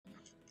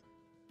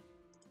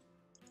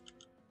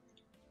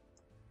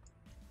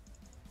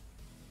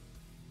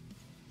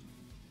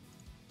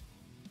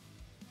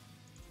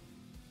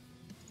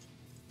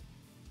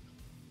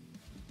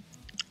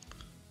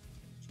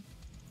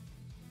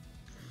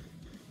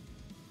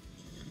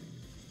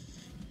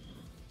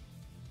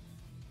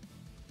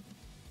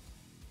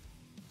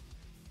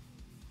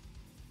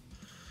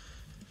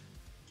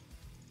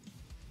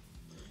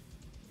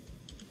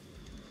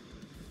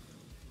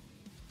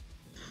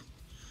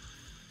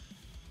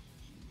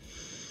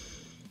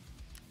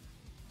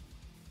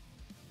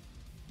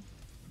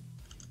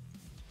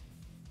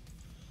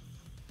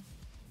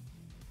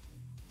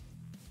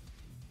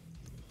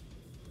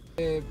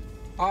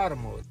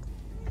armă.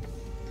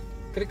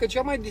 Cred că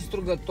cea mai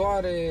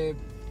distrugătoare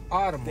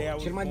armă,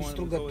 cel mai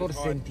distrugător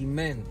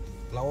sentiment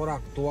la ora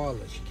actuală,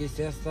 și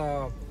chestia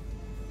asta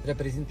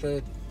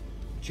reprezintă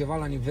ceva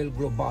la nivel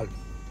global,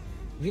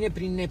 vine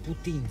prin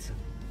neputință.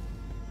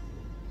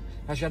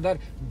 Așadar,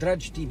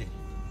 dragi tineri,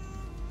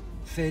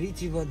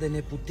 feriți-vă de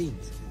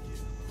neputință.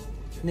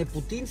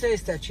 Neputința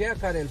este aceea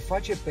care îl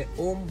face pe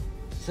om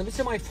să nu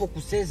se mai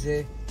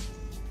focuseze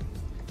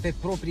pe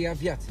propria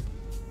viață,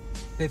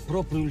 pe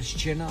propriul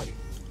scenariu,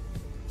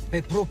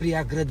 pe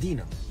propria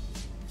grădină.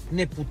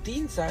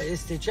 Neputința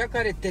este cea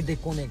care te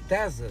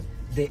deconectează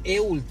de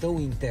eul tău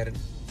intern,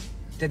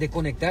 te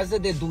deconectează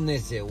de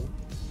Dumnezeu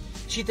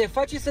și te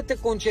face să te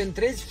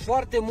concentrezi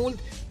foarte mult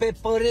pe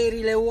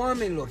părerile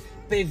oamenilor,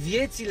 pe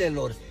viețile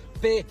lor,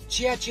 pe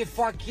ceea ce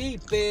fac ei,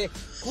 pe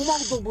cum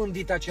au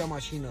dobândit acea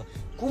mașină,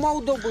 cum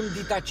au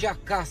dobândit acea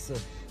casă,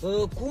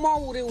 cum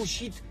au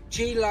reușit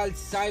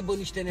ceilalți să aibă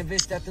niște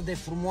neveste atât de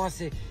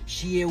frumoase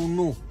și eu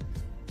nu.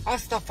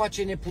 Asta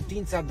face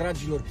neputința,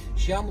 dragilor,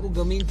 și am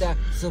rugămintea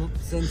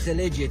să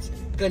înțelegeți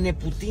că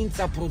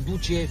neputința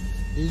produce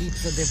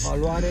lipsă de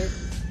valoare,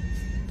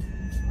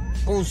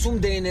 consum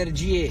de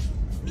energie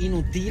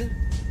inutil,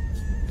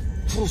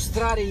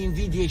 frustrare,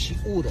 invidie și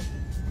ură.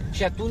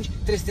 Și atunci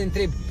trebuie să te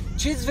întrebi,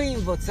 ce-ți vei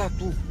învăța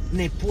tu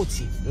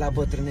nepoții la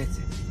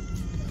bătrânețe?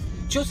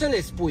 Ce o să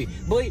le spui?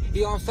 Băi,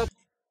 eu am stat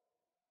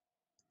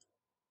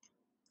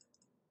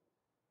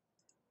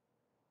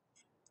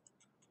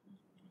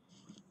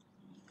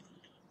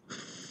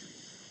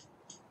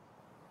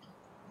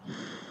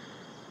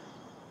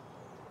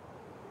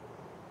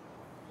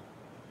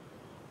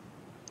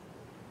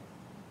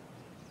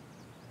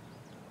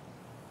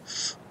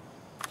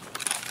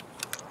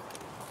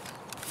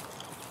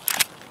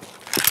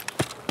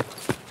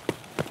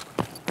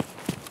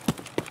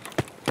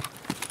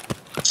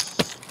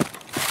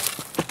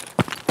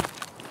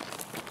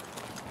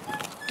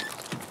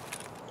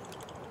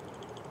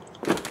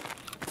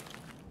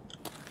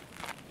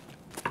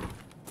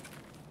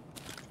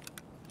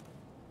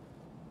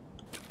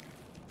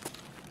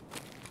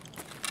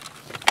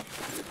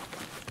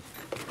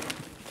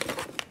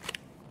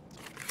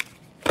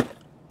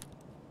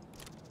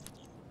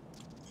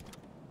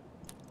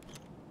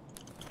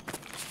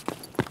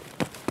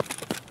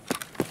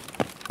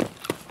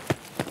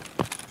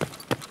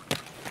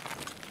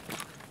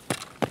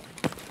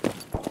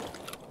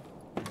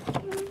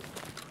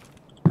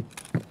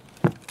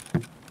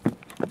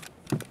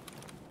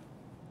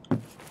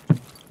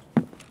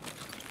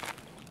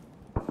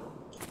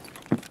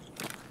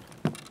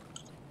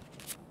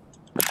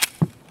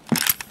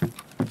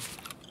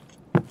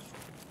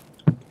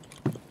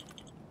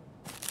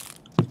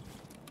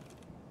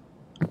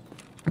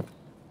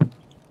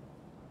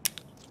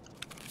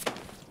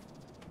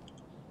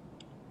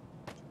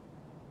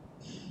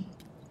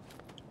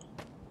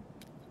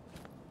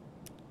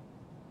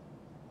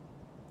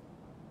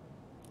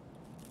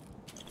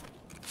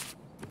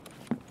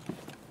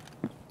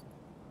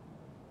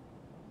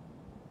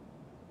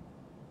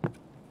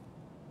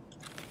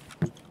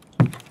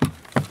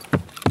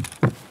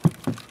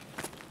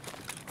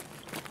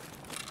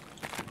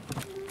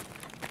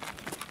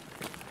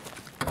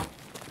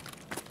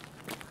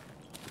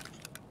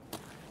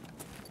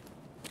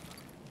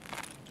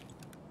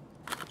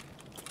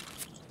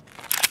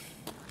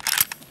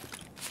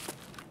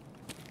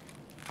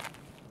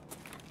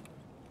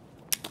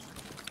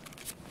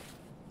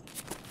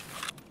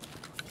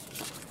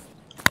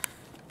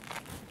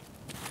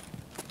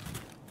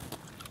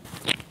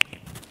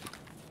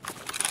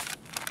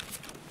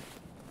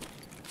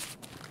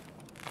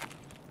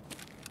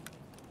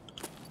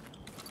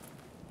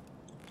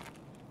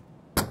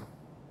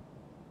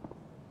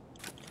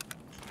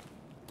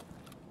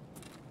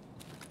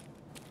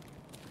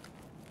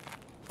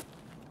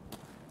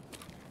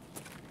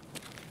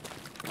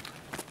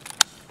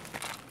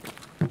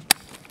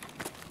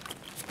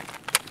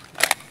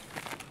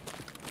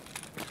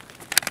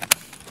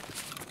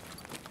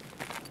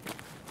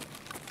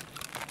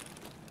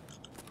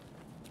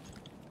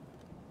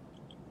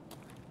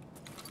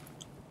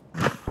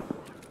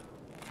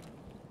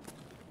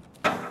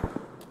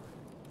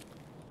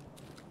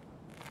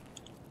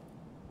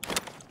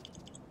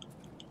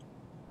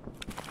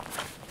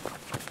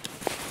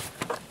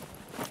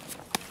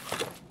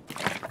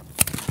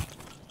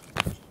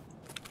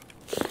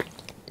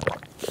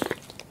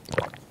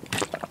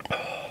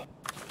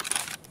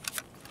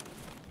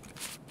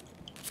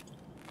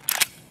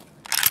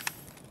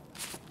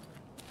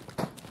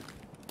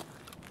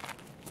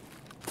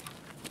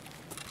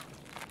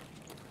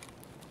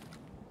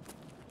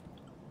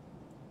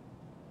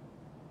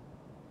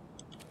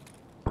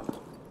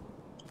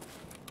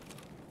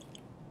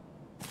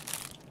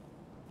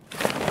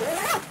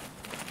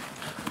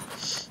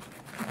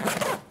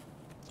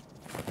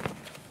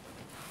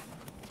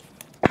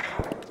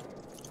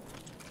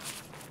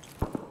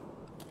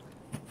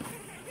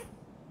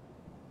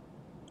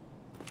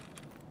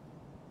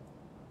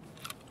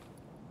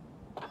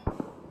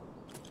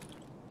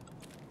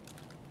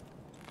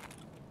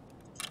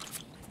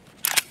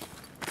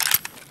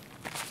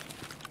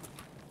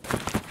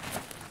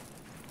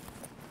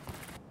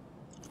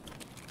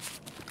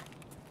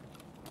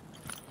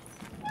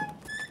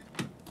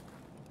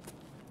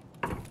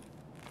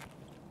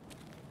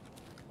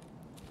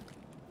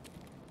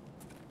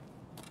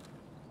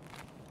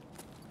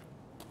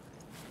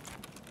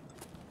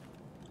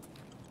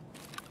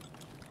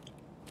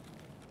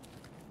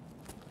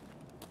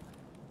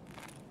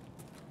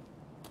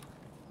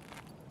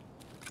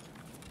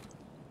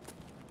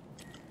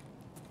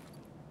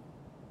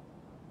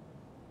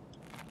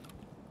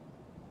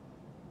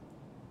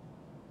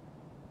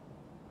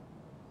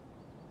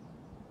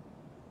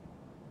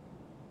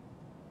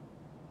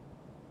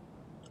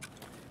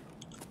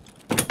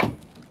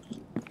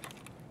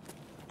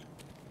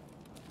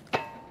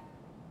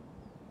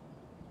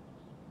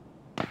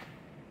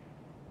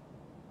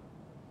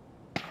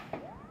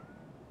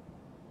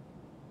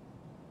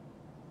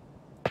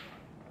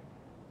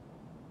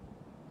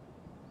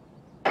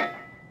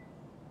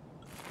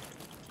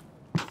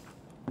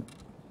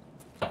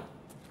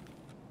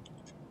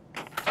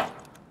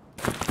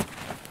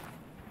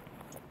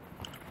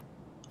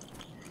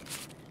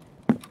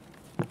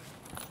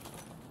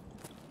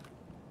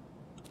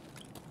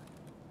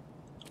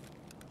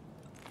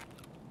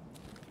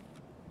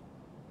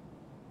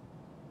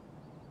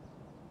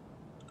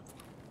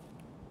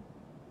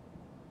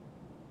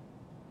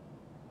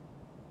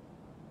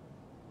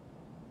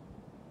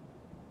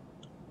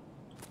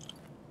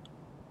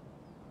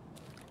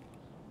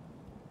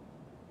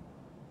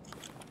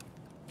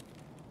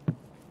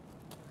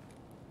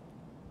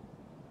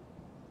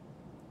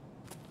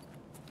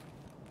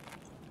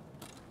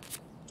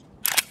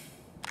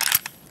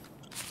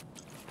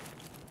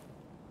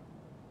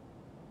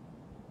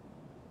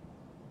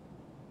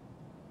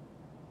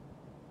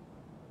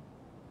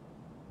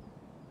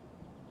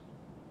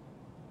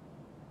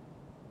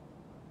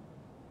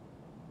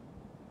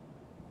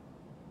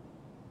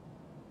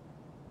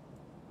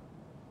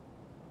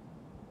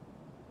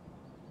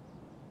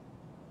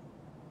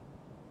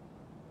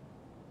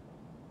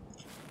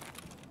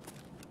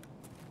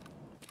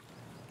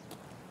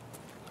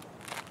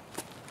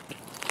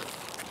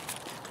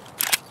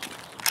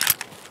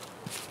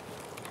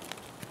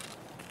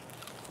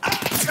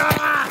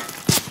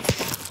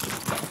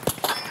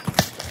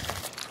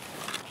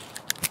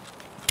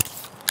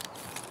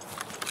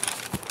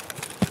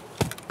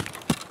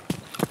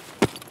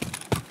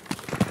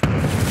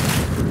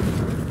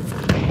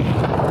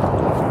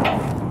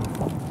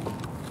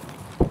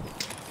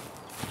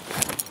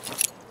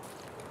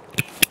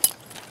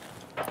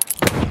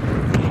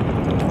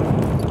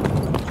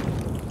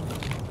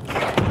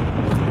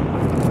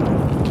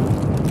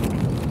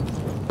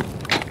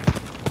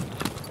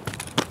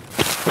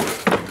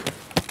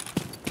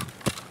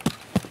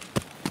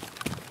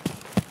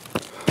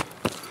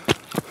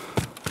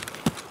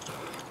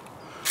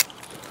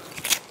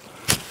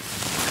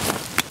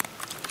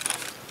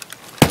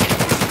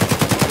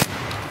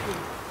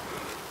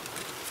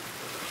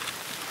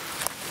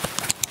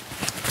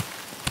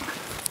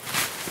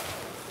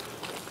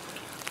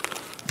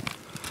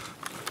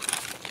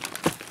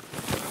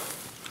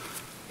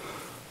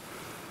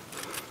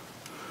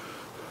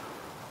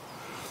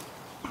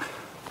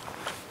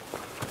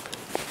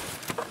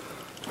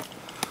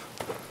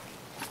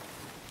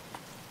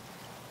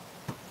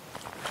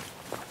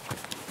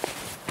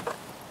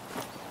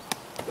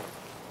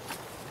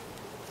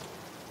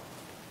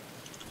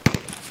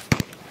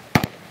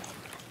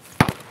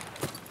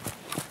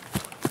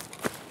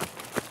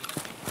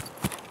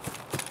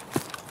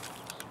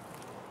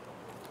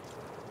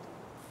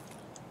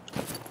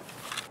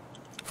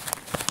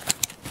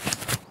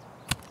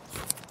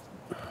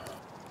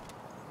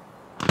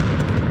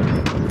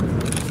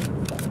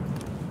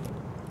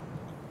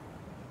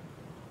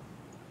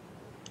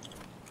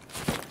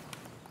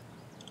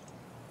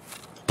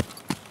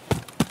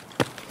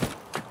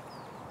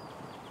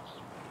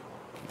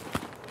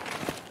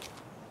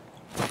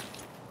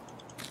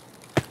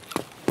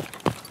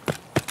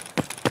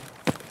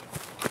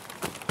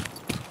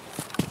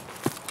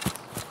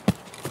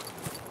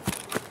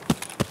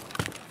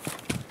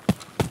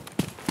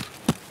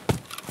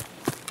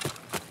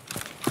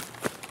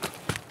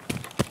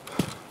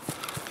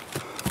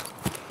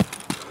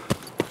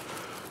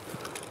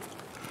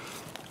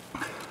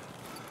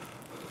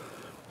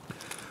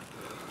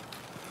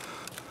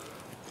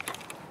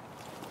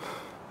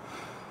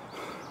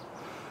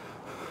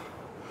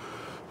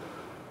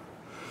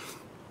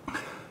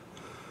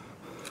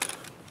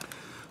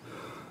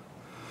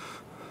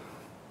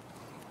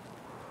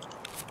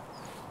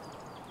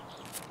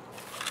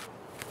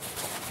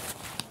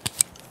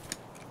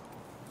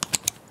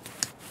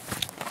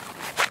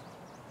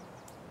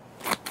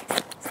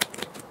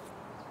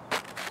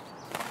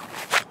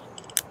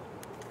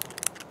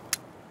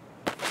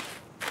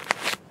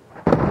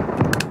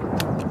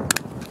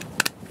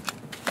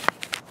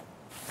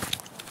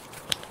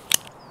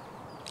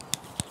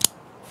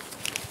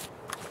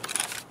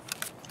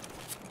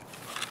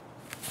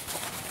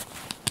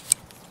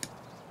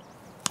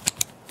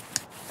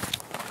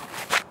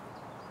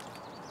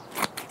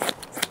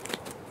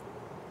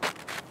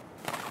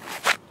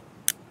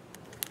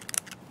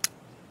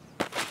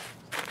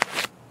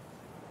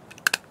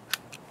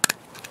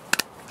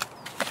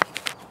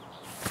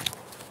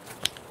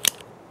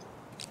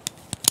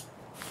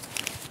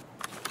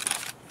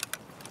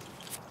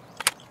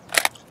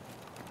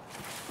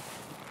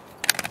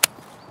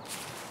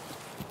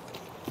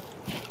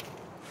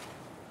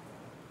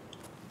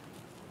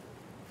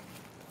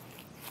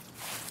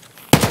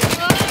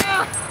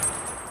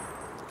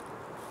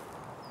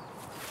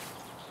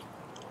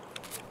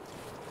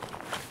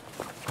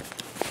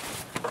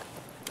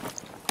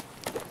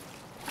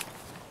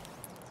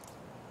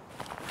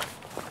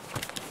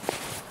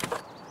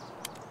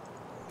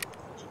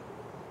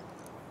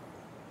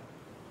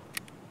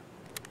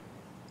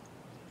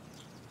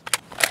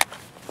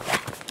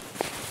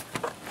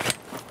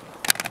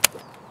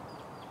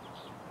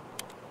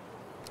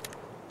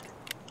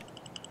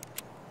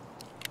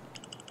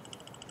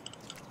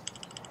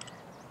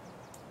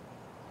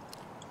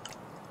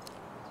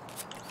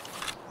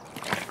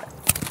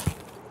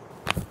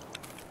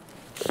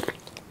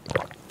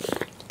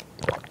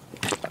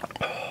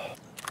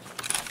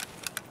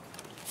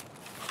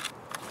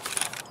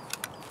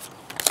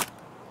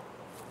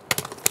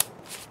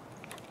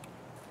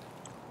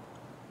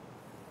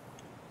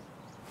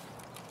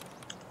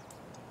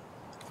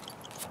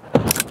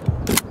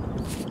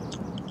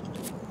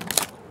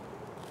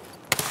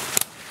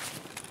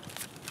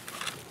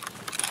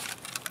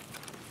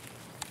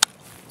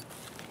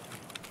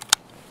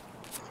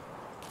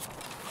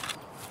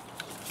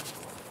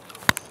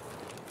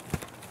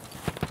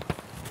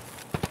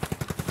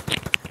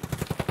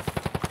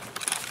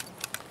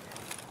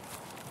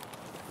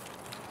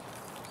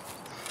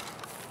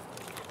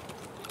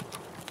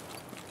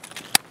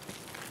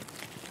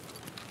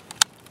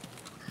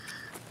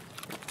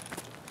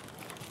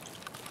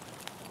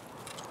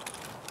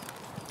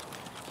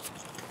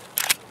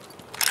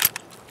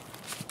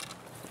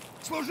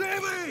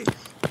Служивый!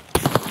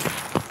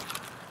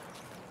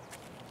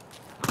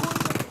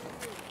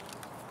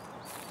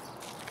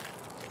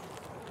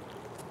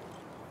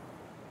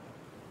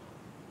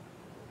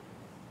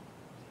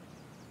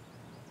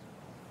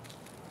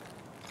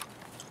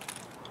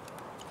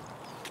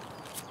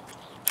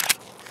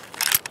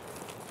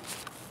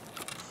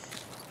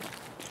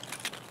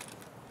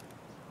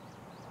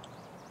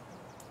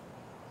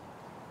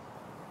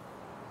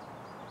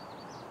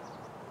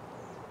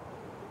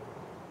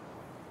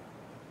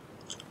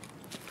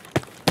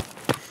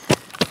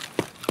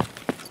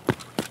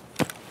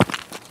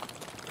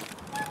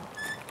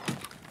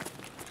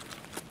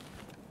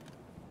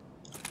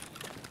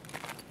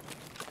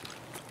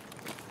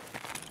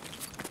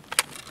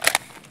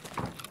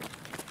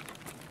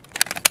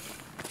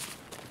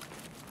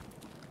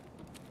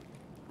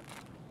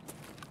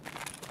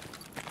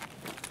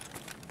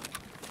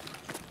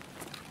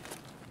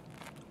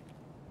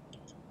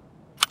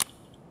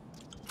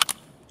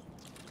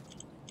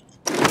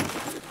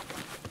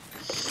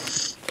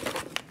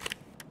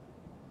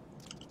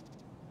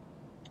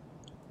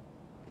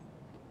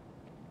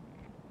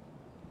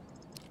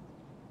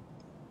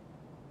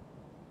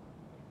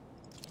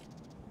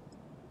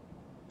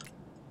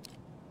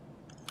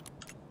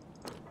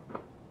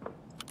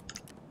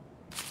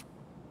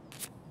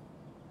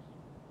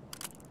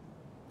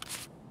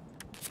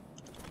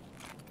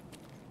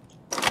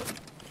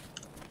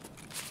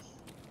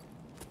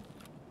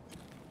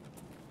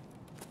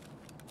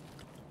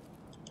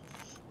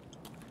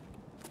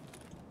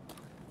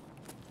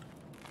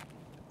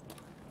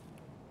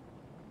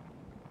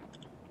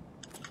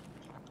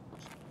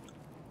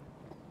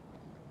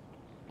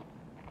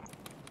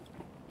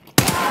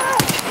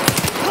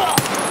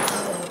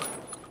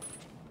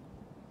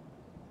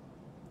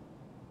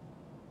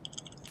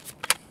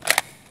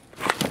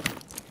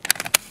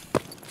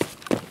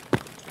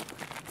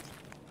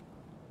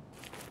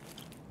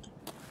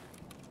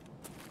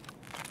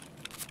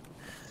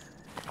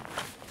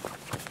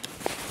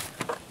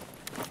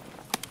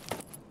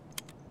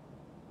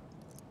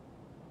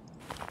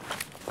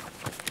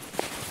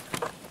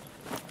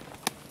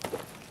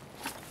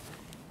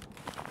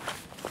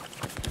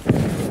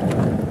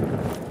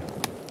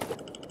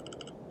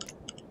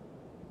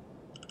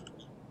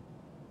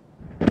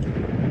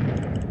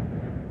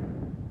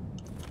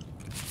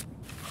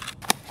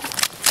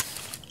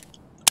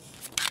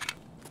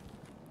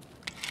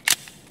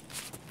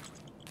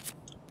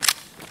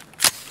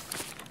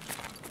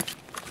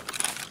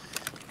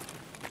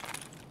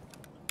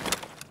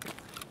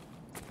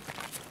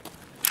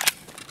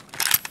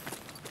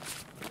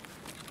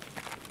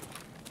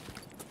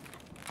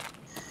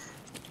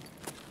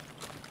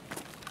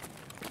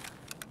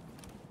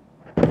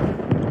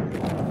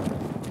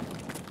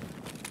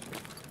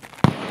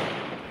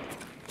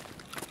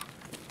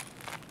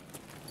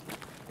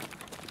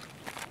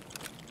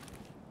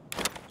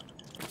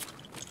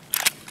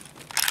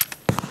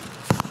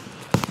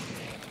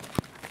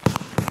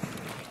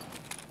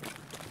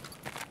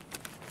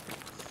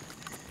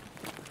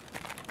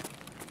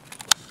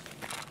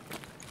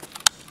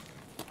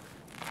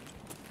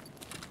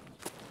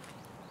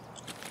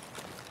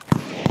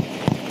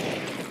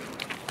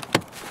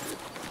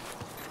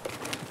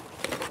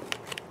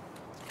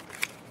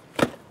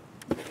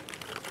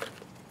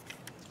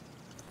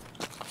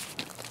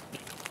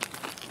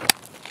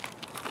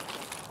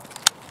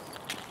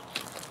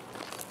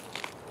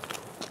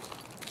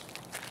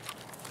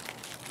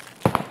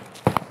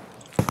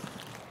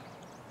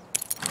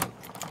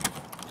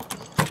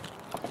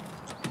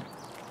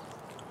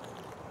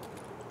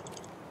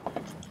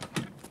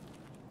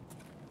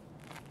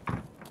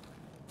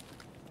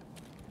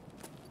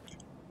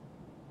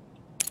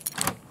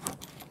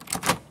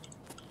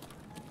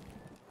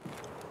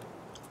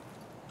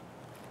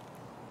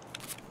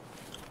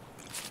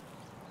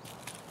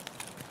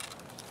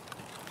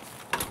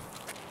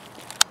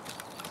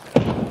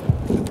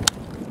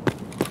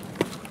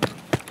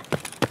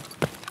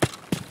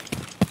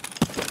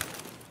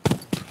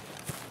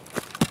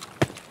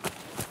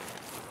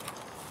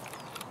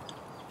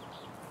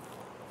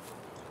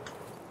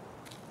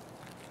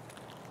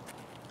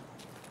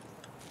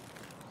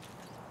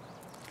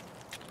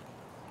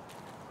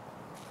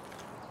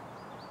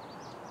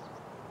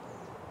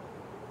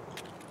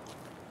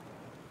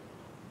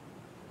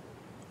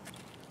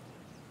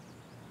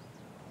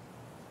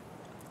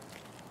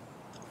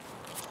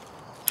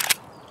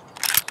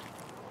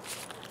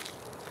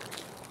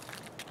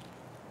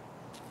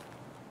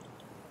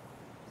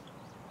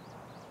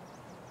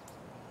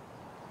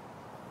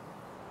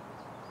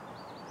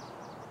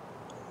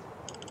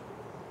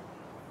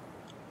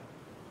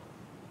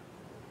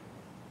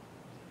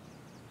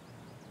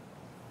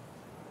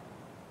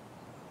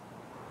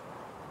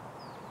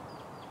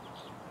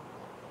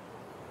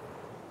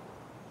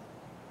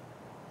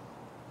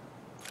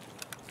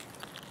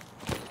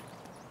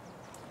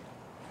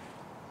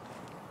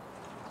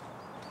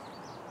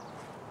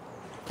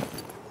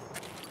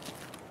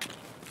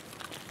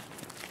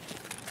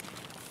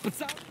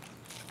 Пацан!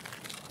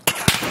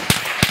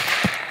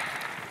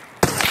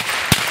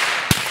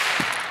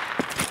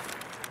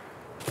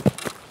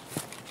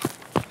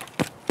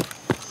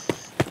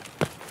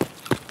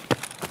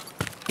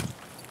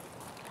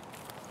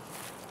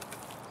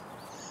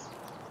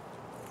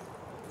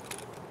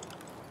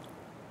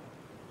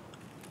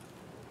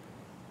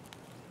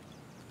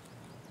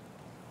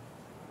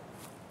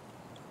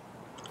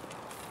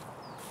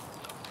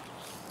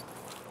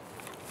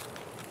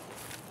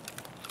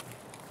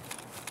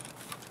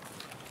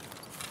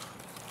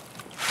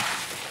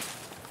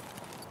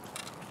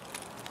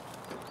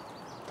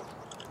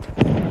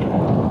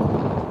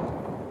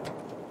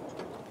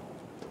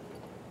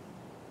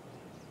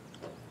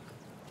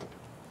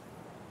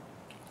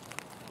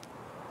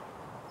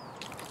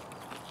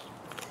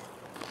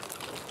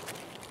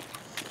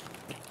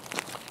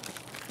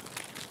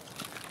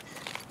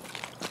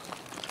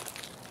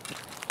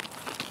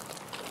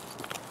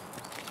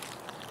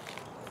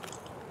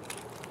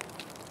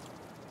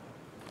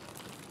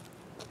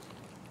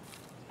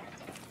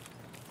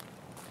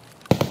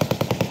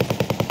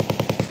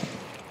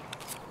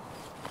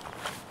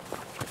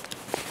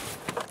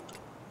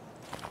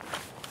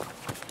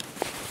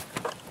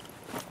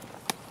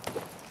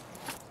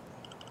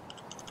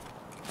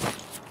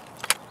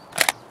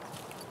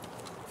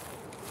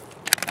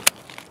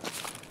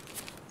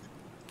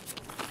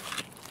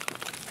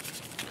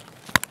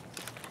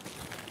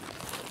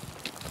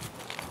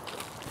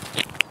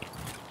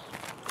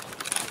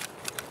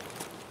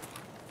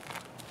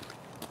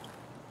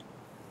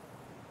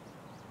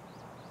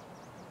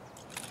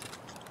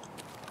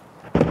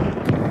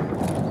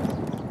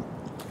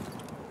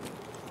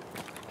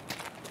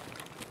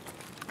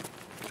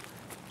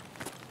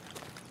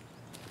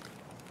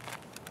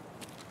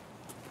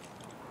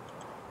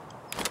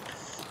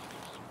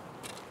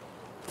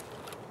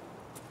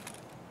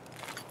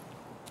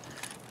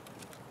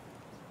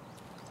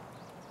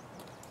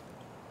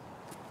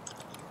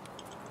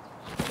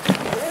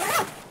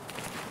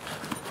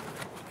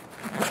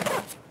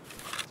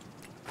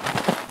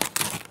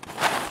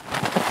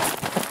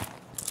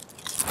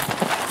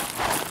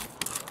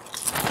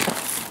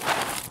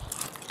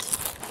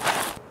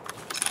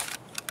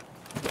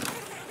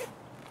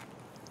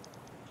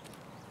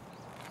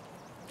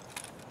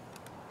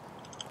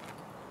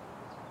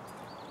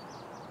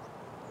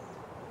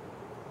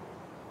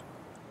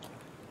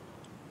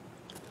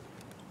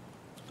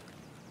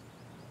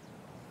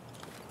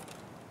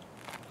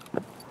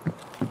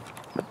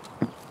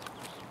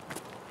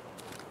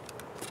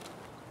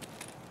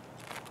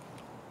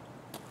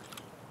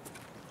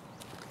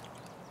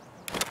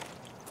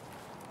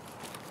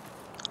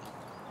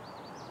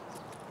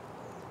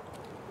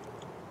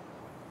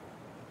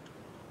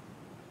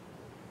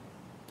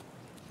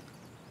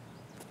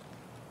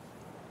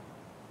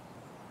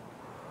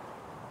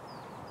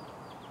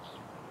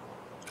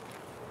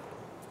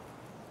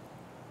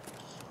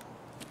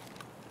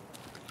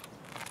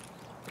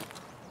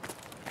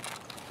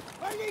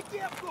 Вали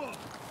кепку!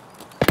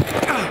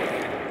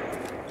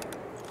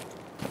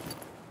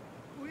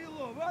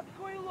 Хуйло, вот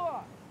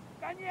хуйло!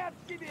 Конец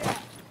тебе!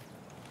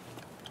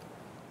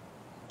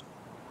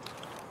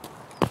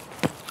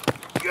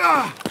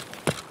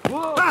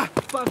 О,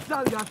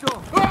 пацан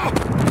готов!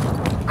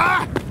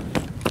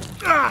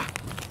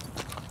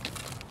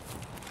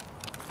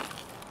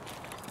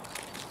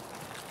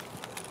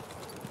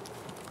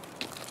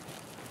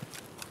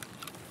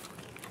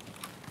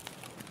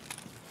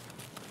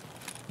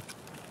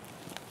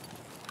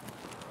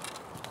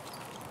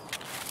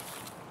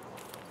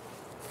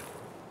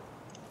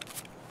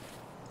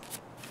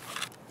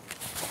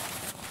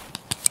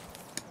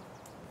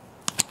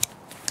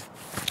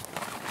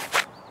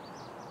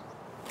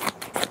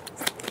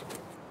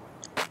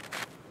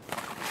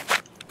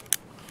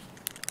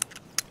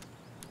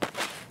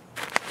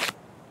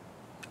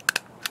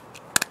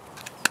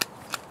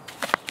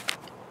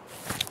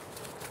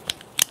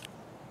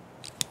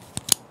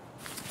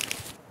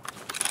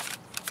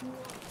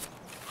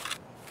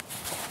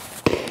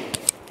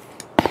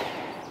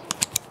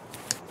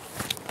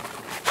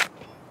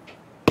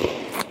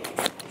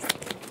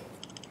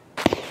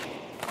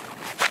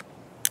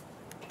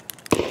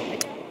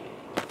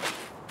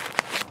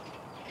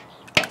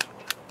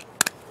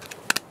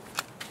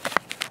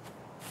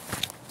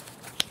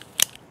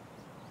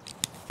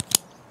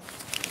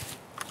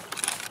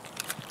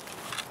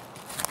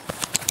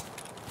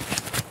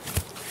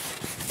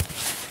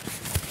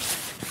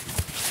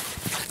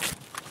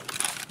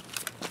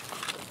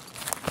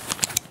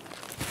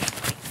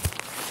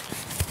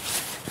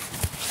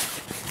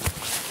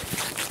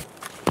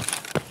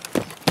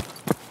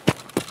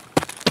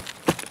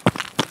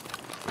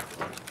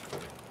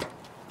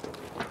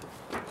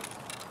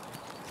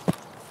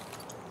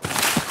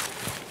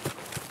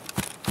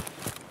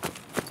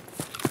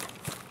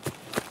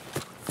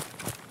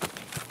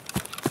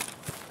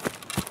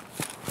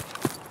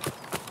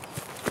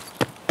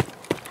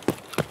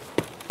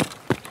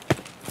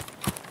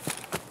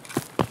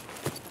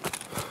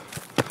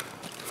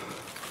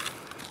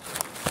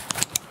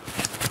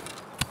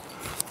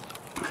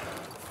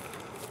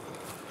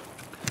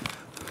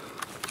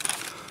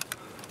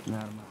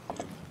 Нормально.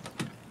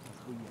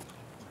 Охуенно.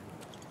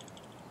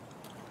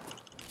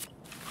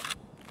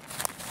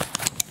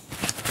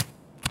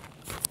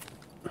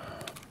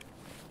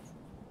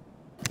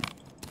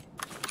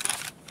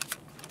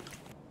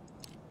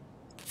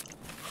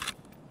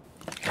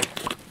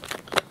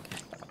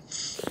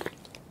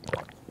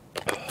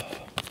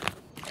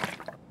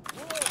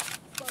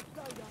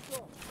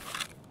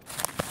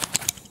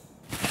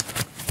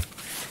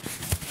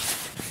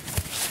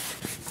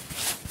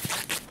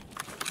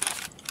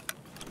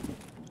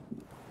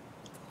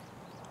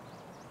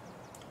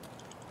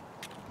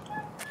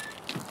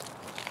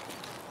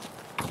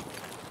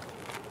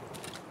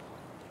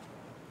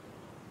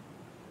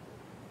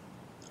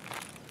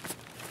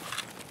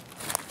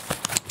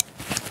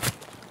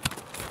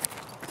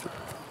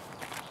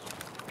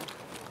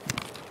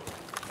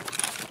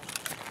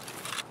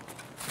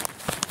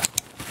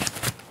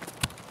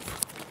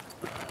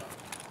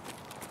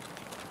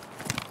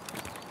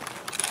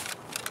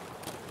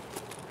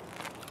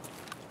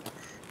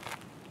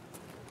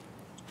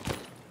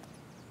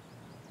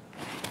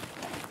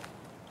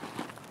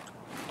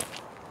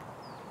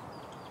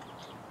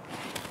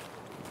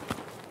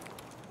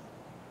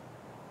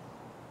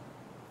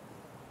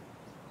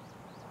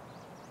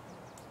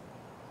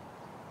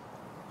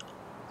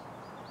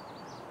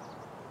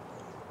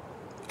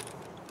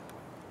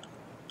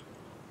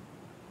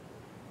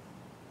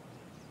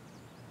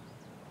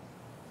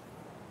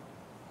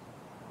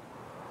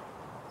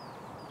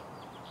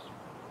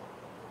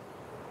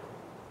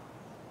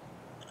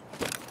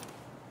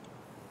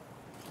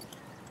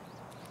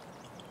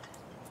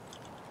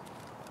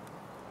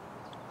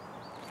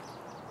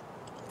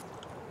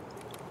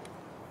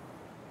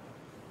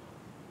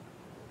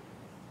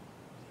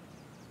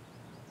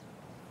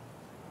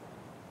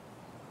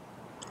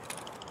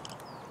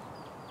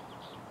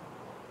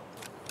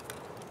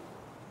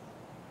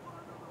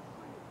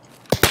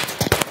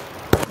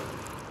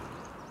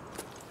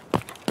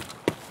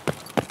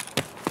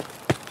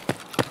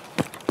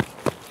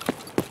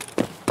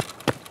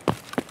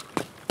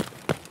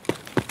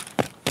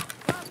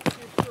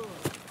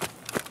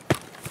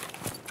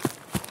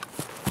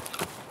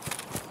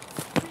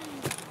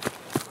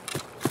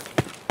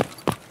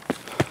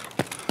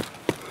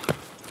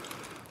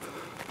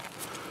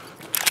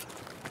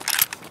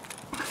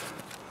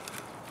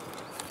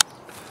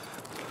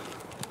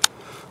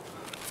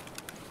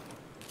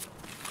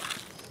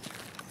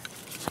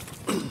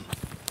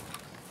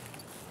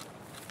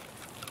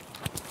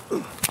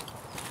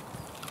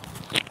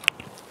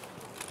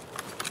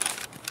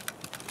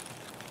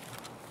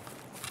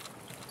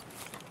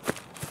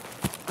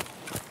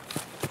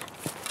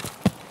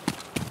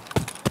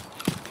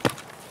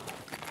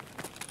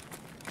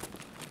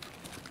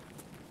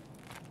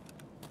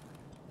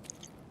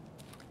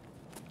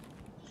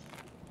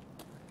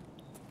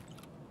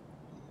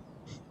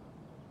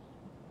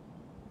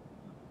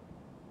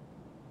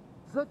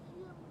 Зачем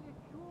мне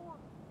чё?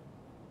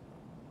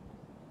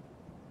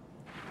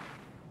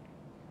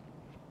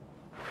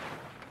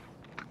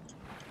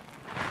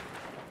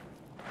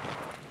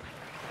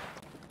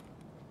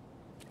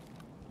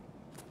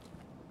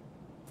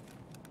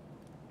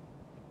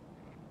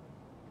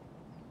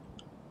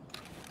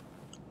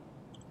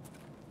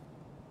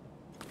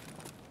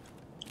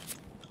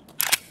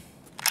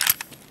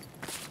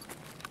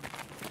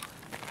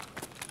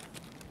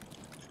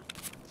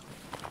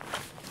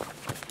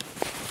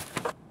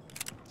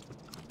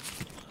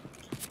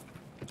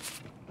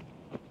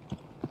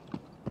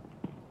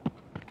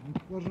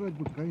 Пожрать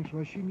бы, конечно,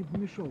 вообще не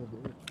помешало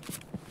бы.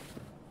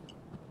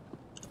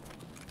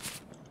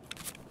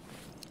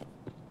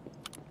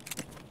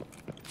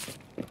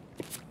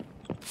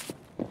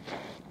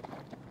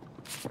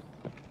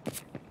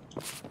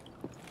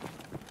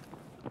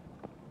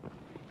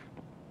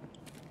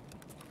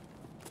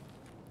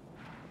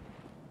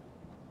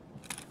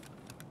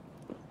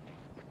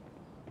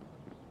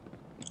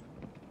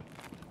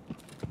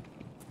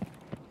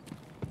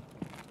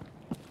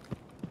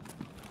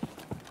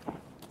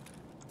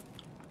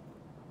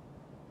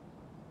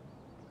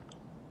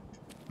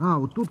 А,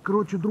 вот тут,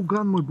 короче,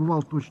 друган мой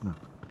бывал точно.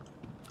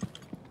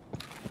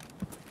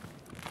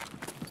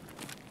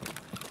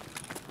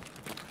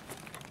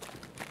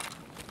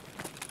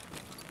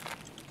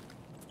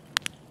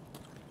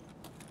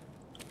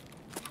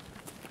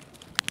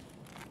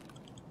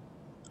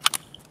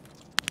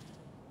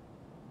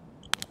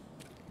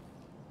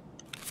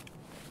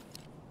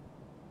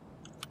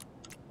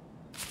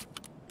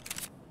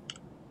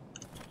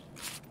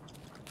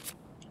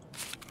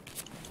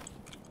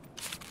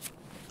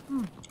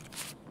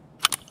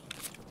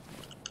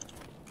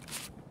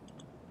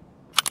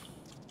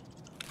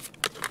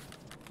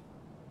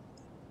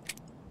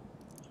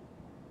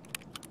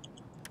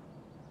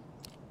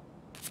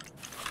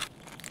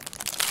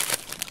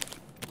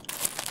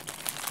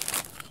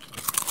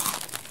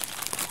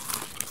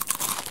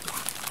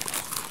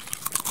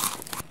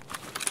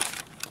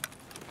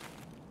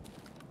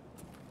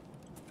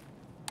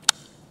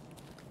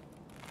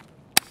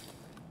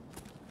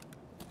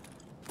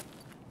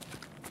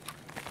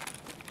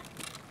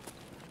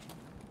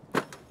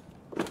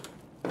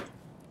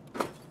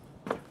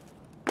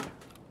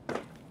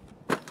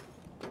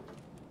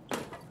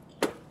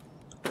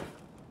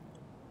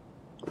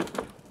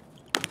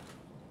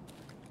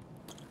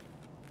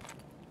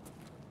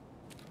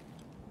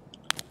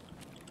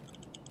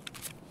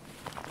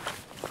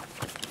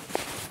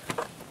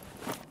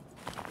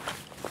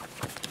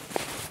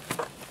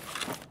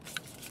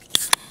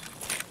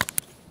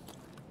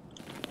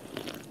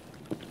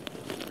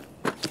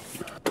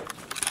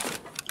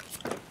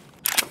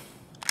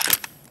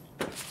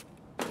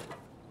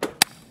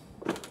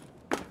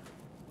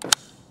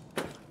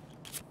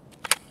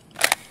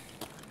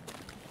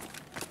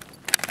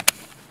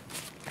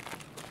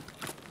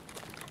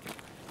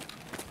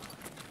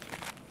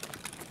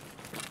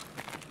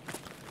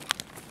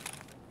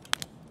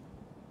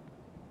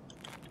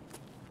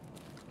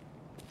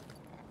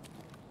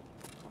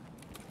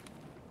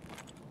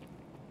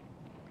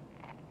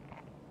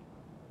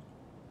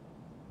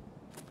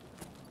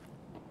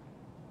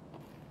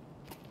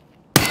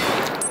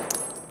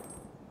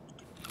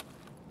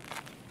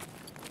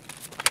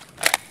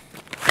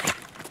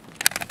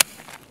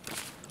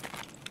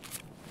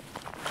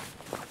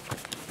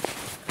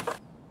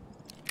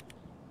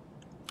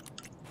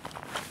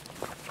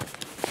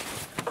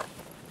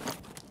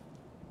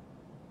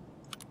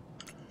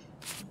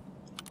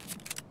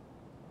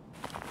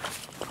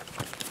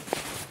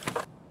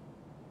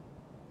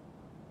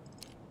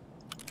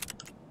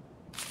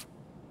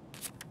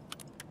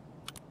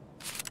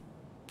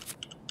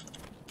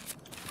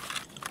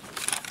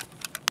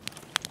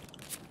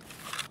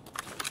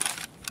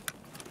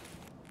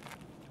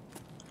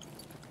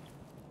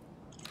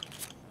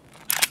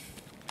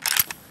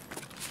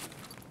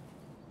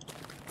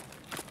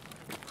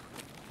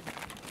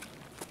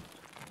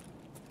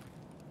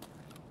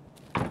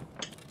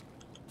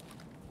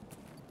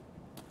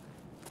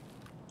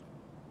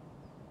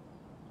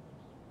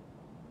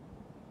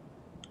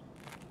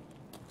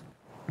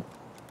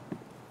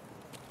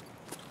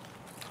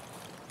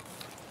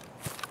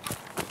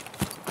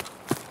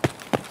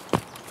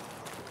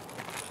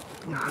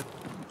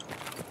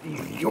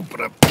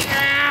 Ёпра.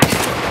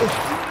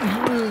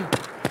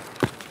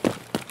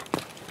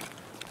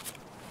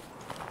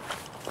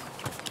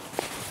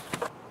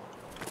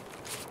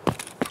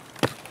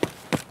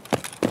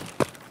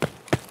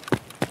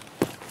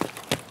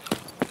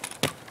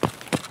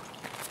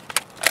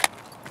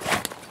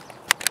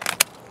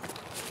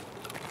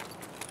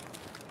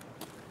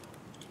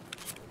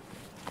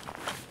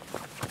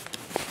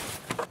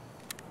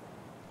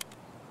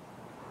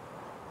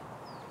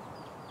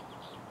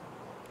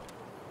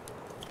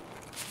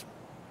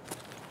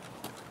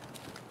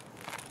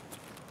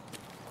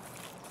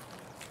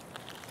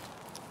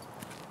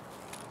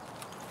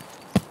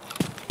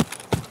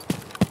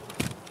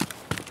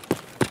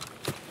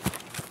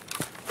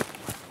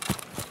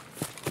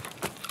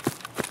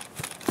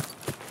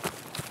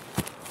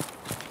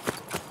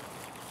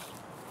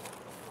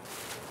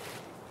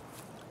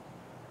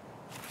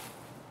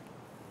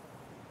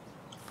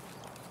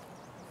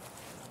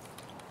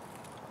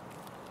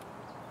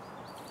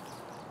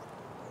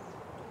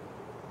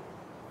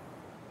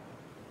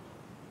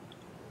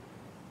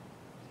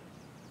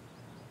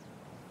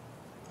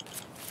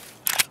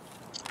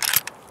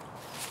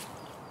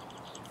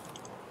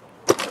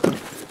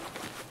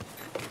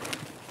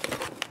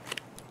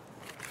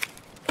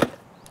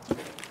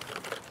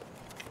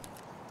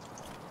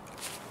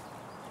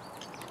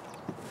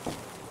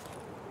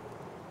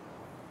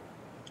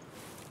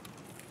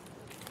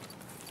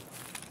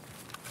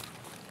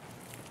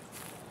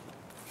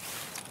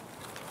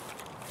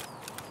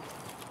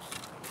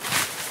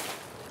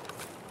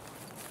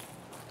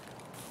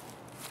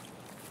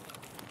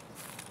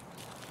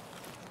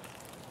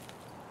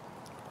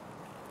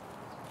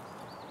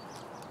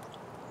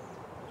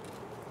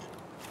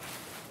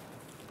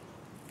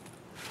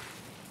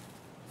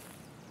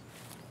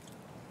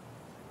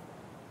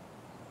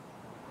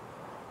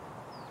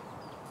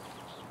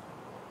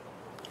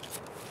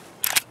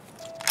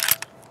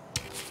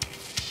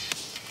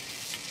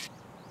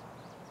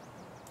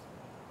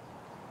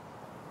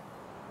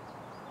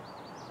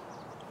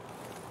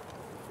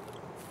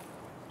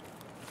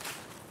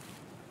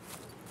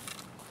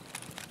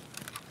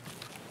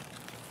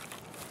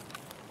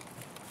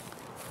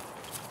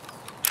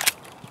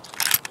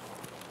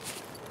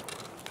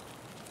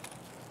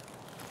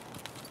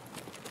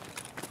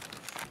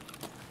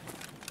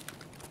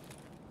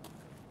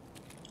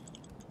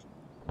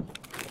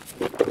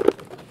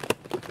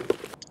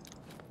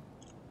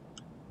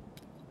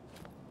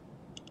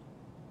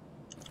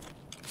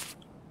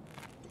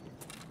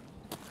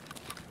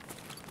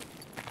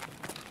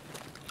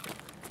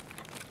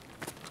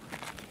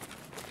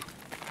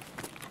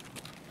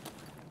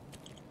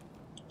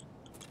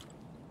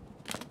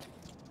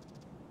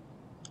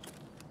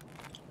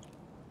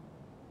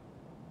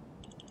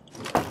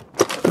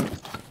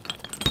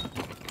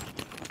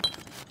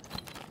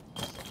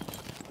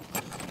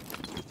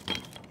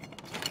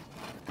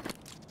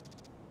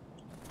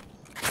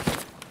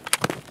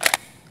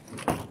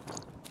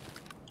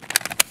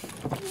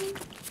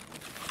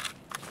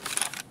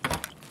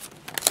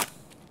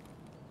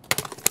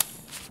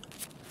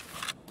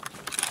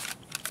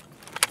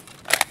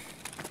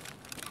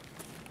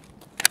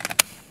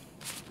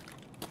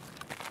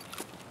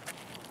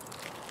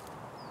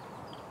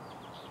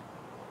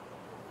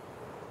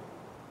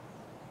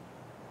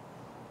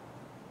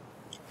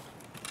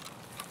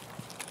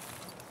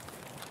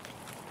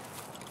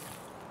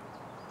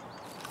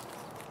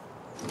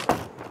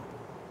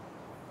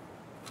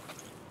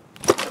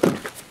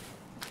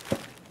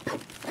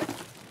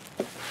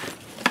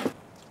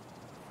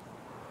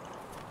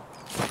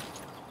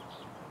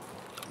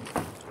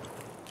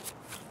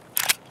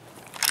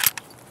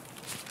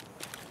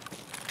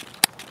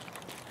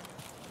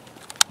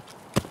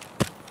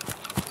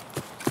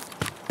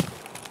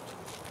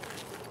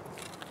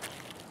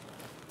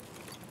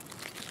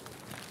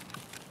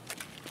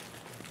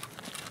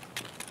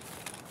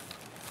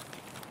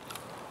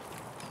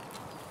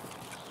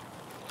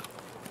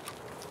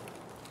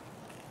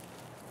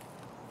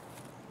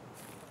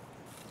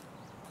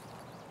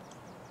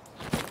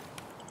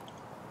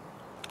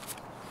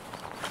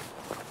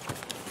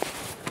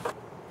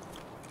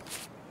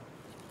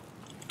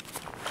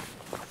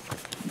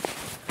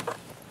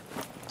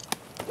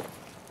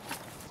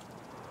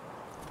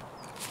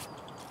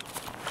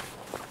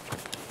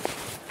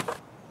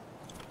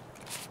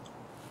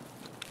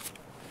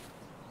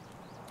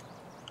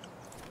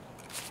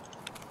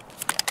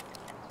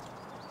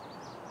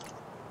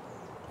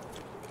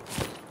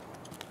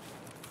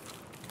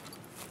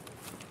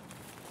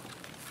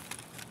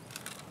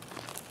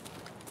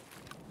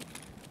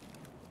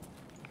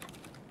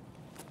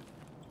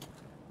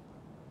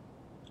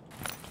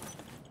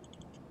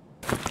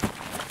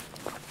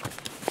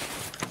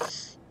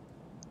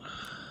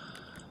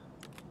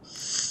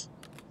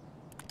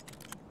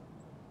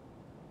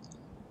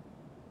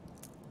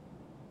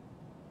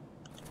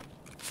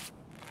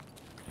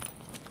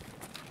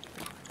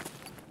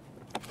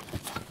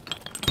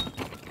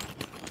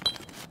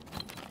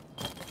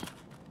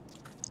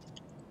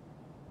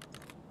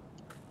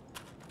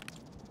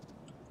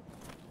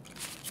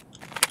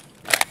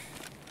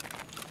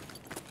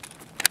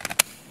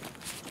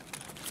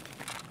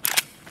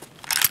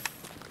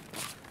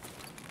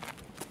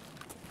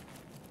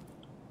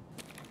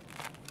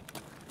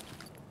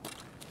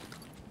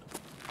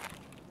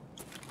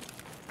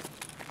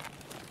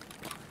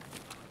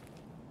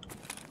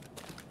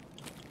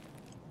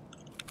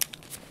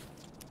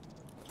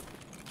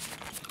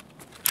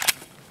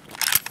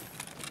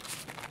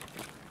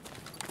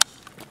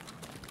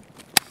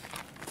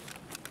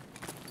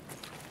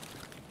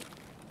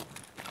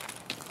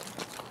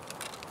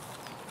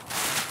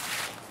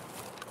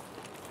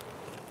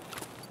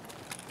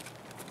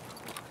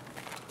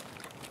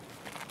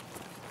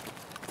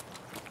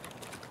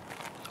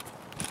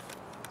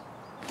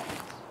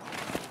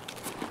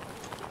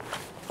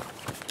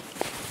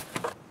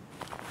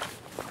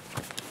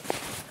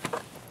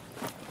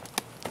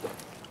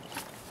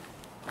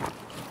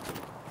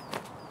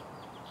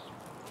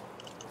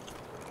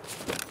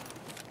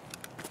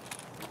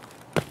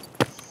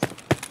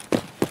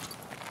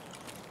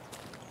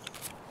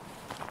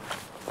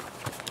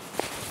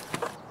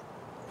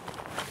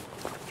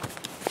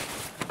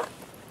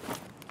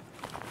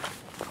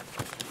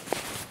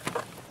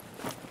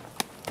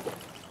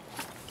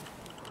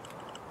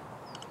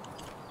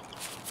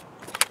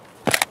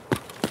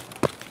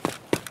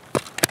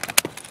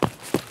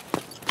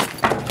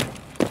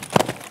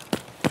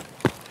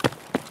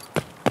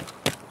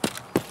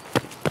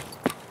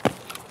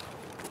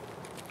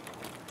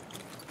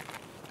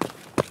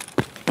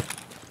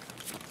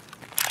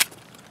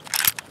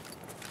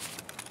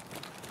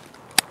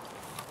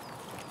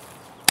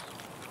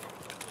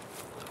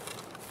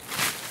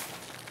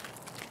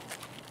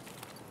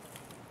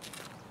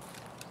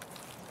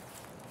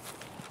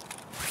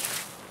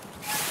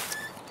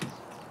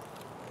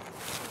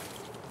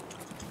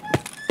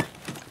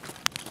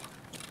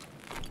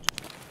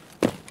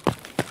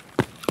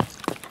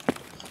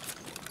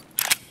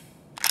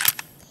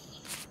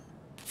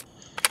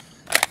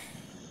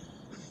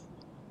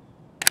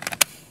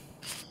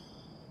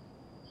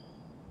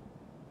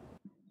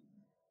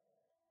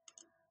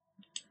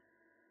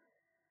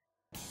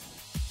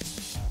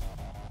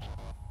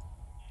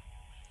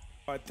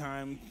 hard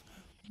time.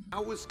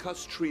 How was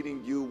Cuss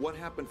treating you? What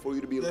happened for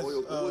you to be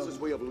loyal? What was his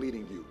way of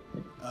leading you?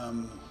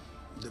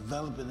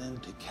 Developing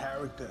into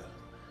character.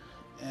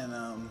 And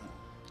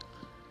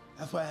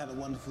that's why I had a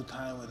wonderful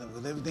time with him,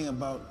 because everything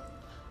about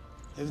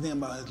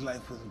his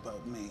life was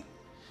about me.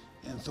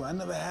 And so I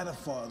never had a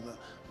father,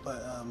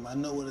 but I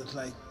know what it's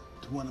like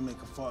to want to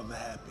make a father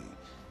happy.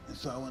 And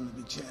so I wanted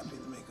to be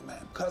champion to make him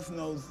happy. Cuss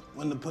knows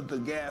when to put the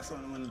gas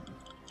on and when to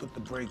put the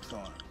brakes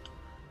on.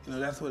 You know,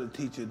 that's what a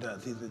teacher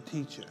does. He's a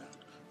teacher.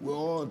 We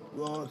all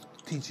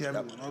teach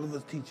everyone. All of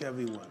us teach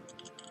everyone.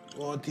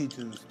 We're all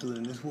teachers and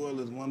students. This world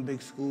is one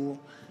big school,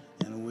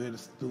 and we're the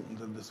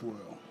students of this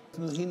world.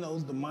 He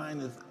knows the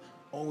mind is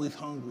always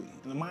hungry.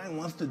 The mind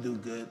wants to do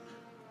good,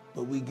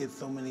 but we get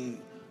so many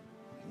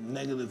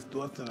negative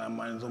thoughts in our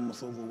mind, it's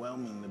almost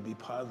overwhelming to be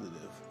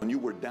positive. When you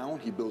were down,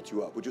 he built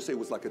you up. Would you say it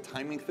was like a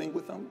timing thing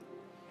with him?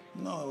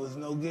 No, it was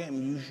no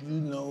game. You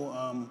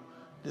know,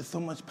 there's so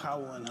much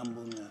power in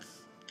humbleness.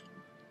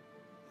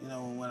 You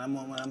know, when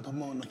I'm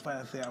promoting the fight,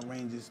 I say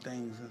outrageous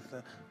things and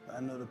stuff, but I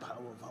know the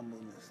power of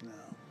humbleness now.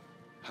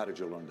 How did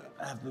you learn that?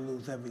 I have to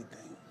lose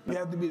everything. You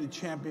have to be the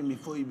champion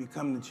before you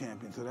become the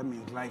champion, so that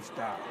means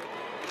lifestyle.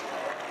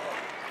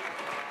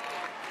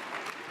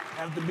 You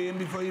have to be him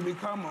before you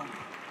become him.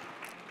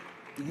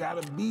 You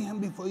gotta be him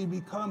before you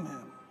become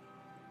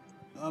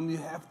him. You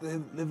have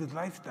to live his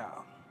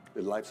lifestyle.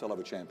 The lifestyle of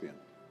a champion.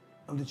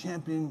 Of the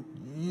champion,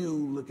 you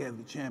look at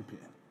the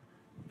champion.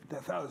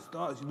 That's how it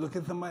starts. You look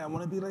at somebody, I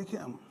want to be like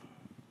him.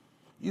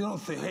 You don't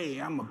say, hey,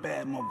 I'm a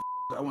bad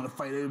motherfucker. I want to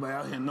fight everybody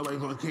out here. Nobody's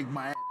going to kick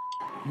my ass.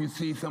 You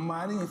see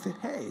somebody and say,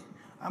 hey,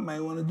 I might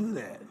want to do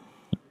that.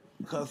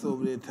 Cuss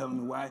over there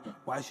telling me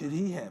why should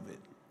he have it?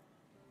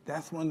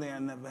 That's one thing I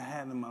never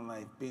had in my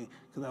life, because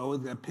I always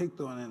got picked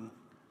on, and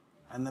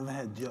I never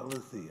had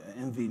jealousy or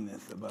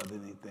enviness about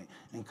anything.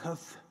 And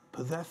Cuss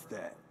possessed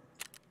that,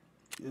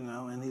 you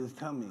know, and he was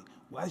telling me,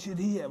 why should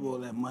he have all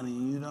that money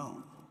and you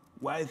don't?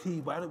 Why do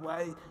you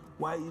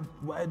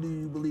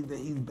believe that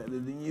he's better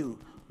than you?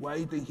 Why do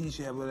you think he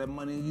should have all that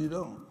money and you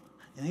don't?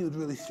 And he was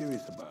really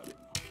serious about it.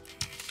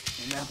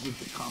 And that's with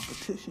the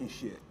competition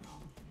shit.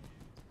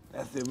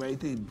 That's it right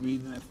there,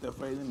 breathing that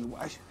stuff right in me.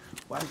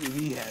 Why should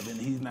he have it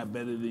and he's not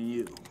better than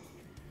you?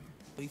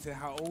 He said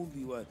how old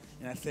he was,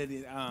 and I said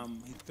he's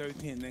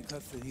 13, and then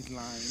Cuss said he's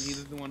lying. He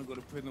doesn't want to go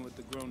to prison with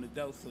the grown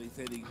adults, so he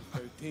said he's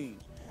 13.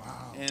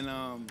 Wow.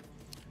 And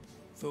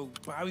so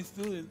Bobby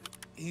Stewart,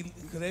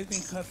 because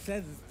everything Cuss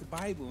says is the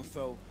Bible, and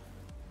so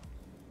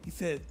he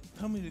said,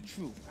 tell me the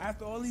truth.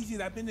 After all these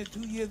years, I've been there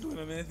 2 years with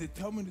him, and I said,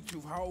 tell me the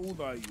truth, how old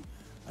are you?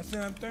 I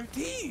said, I'm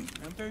 13.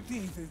 I'm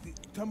 13. He said,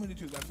 tell me the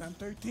truth. I said, I'm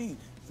 13.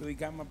 So he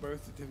got my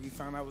birth certificate, he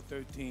found out I was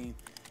 13.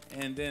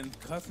 And then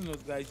cussing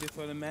those guys just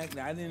automatically,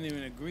 I didn't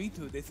even agree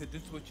to it. They said,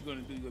 this is what you're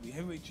gonna do. You're gonna be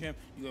heavyweight champ,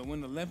 you're gonna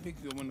win the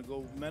Olympics, you're gonna win the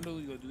gold medal,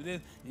 you're gonna do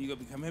this, and you're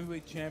gonna become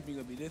heavyweight champ, you're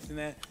gonna be this and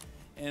that.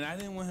 And I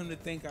didn't want him to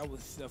think I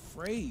was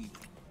afraid.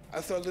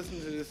 I started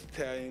listening to this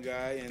Italian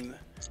guy, and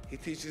he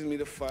teaches me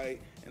to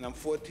fight. And I'm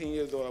 14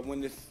 years old. I win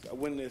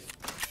this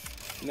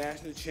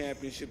national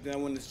championship. Then I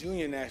win this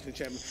junior national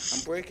championship.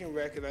 I'm breaking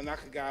records. I knock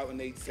a guy out in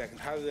 8 seconds.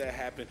 How did that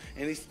happen?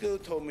 And he still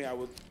told me I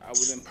was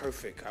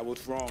imperfect. I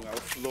was wrong. I was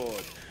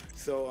flawed.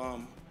 So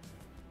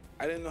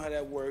I didn't know how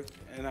that worked,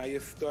 and I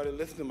just started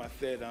listening to him. I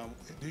said,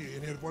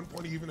 And at one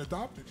point he even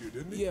adopted you,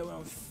 didn't he? Yeah, when I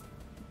was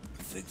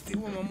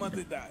 16, when my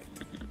mother died.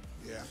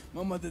 Yeah.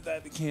 My mother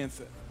died of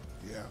cancer.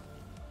 Yeah.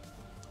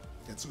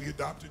 And so he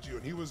adopted you,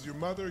 and he was your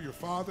mother, your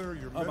father,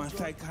 your mentor? My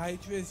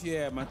psychiatrist,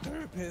 yeah, my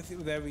therapist, he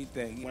was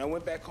everything. When I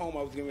went back home,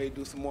 I was getting ready to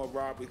do some more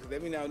robberies, because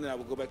every now and then I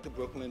would go back to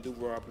Brooklyn and do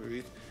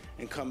robberies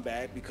and come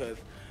back, because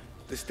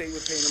the state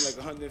was paying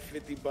them like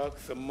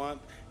 $150 a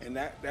month, and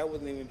that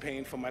wasn't even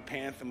paying for my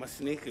pants and my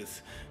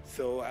sneakers.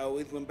 So I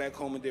always went back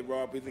home and did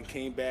robberies and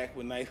came back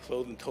with nice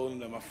clothes and told them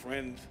that my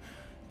friends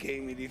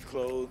gave me these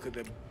clothes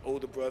because the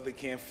older brother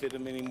can't fit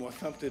them anymore,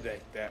 something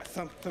like that.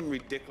 Some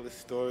ridiculous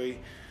story.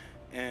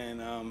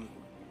 And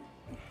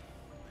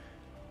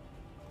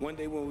one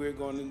day when we were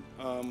going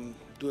to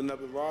do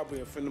another robbery,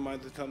 a friend of mine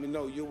was telling me,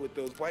 no, you're with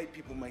those white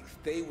people, Mike.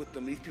 Stay with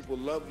them. These people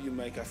love you,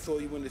 Mike. I saw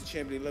you win this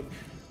champion. They love you.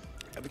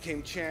 I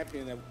became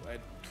champion at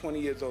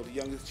 20 years old, the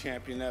youngest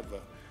champion ever.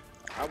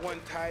 I won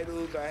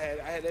titles. I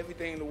had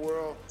everything in the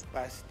world,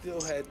 but I still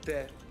had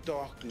that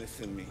darkness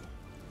in me.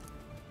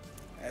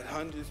 I had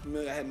hundreds of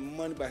millions. I had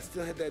money, but I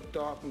still had that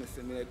darkness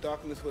in me. That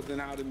darkness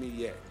wasn't out of me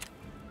yet.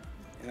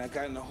 And I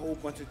got in a whole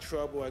bunch of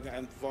trouble. I got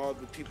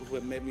involved with people who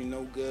had made me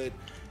no good.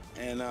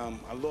 And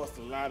I lost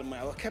a lot of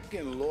money. I kept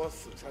getting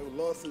lawsuits.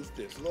 Lawsuits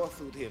this,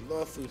 lawsuit here,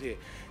 lawsuit here.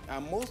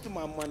 Now, most of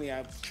my money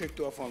I've tricked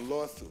off on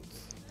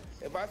lawsuits.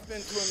 If I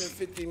spend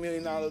 $250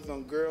 million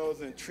on girls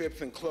and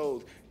trips and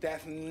clothes,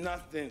 that's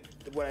nothing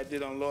to what I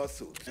did on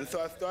lawsuits. And so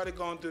I started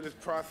going through this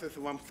process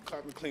of I'm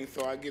clean clean.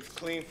 So I get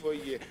clean for a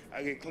year,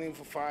 I get clean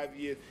for 5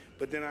 years,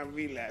 but then I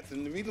relapse.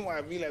 And the reason why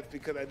I relapsed is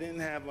because I didn't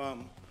have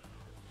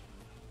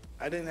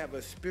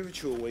a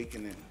spiritual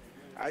awakening.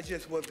 I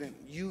just wasn't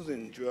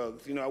using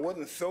drugs. You know, I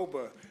wasn't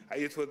sober. I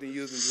just wasn't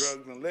using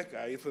drugs and liquor.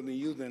 I just wasn't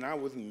using, I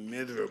was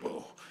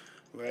miserable,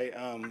 right?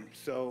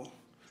 So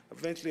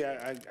eventually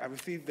I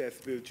received that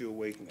spiritual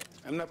awakening.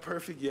 I'm not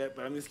perfect yet,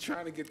 but I'm just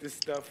trying to get this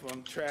stuff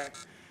on track.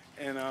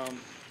 And I'm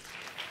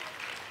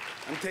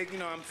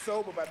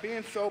sober. By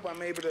being sober,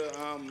 I'm able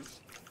to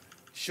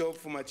show up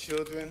for my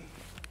children.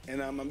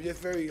 And I'm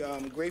just very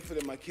grateful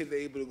that my kids are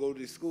able to go to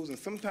these schools. And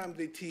sometimes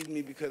they tease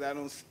me because I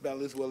don't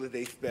spell as well as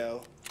they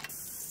spell.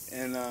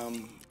 And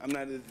I'm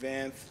not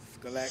advanced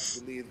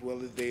scholastically as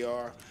well as they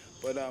are.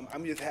 But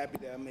I'm just happy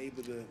that I'm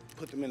able to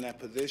put them in that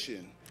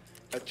position.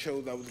 I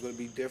chose I was going to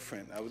be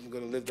different. I wasn't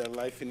going to live that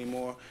life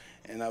anymore,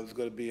 and I was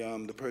going to be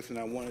the person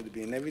I wanted to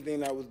be. And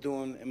everything I was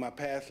doing in my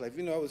past life,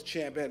 I was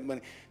champ, I had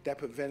money, that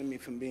prevented me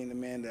from being the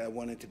man that I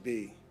wanted to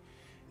be.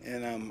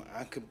 And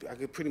I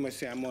could pretty much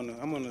say I'm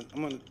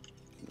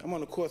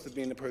on a course of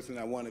being the person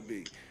I want to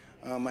be.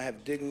 I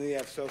have dignity, I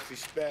have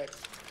self-respect,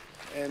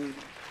 and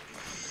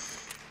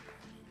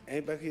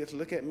anybody can just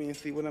look at me and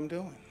see what I'm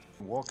doing.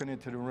 Walking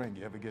into the ring,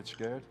 you ever get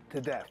scared?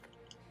 To death.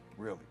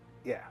 Really?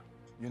 Yeah.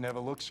 You never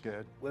look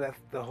scared? Well, that's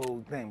the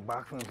whole thing.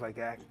 Boxing is like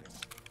acting.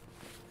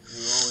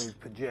 You always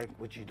project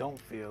what you don't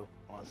feel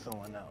on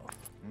someone else.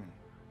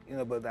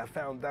 But I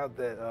found out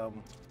that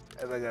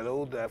as I got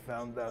older, I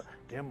found out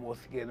they're more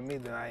scared of me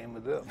than I am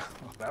of them.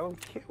 I don't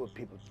care what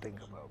people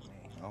think about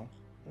me. No?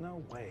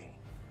 No way.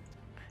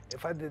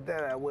 If I did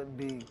that, I wouldn't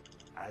be,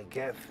 I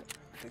guess,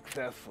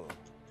 successful.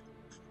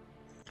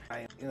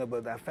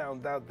 But I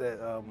found out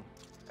that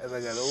as I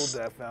got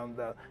older, I found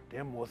out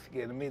they're more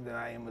scared of me than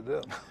I am of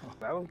them.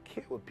 I don't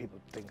care what people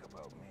think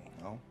about me.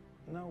 No?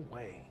 No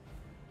way.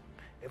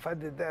 If I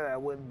did that, I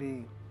wouldn't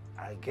be,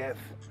 I guess,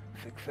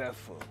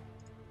 successful.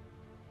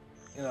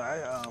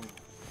 I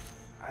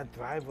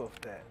thrive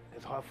off that.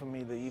 It's hard for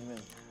me to even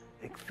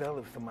excel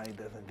if somebody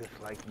doesn't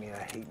dislike me or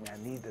hate me. I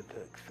need it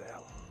to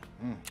excel.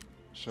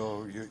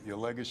 So your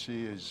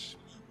legacy is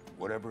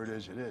whatever it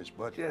is,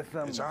 but just,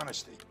 it's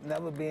honesty.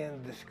 Never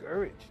being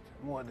discouraged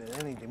more than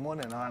anything, more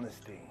than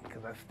honesty,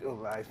 because I still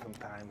lie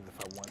sometimes if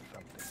I want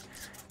something.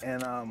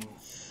 And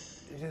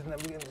it's just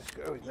never getting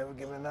discouraged, never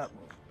giving up.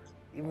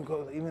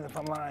 Even if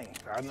I'm lying,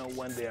 I know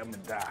one day I'm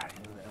gonna die,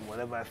 and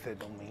whatever I said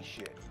don't mean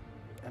shit.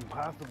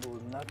 Impossible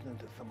is nothing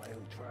to somebody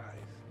who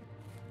tries.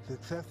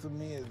 Success for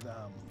me is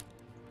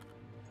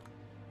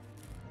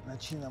not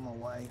cheating on my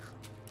wife.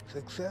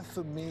 Success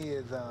for me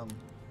is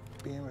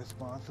being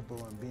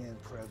responsible and being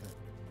present.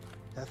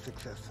 That's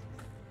success for me.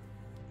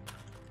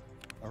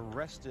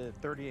 Arrested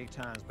 38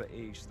 times by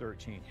age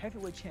 13.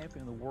 Heavyweight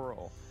champion of the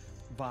world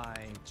by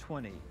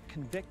 20.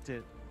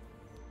 Convicted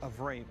of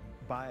rape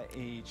by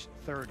age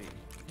 30.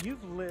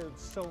 You've lived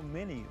so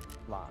many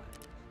lives.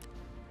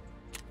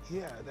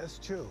 Yeah, that's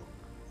true.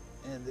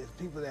 And there's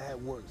people that had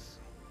worse.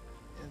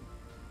 And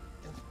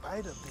in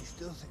spite of, they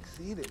still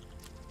succeeded.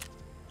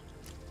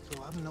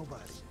 So I'm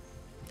nobody.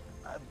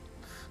 I've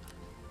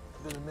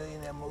been a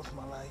millionaire most of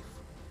my life.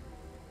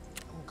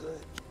 I'm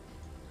good.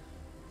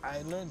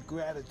 I learned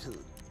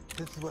gratitude.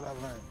 This is what I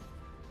learned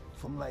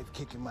from life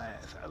kicking my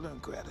ass. I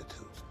learned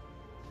gratitude.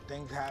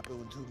 Things happen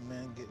when two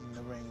men get in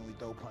the ring and we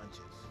throw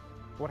punches.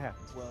 What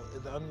happens? Well,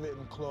 it's an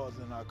unwritten clause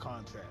in our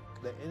contract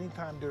that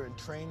anytime during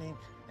training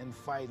and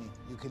fighting,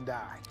 you can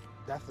die.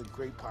 That's a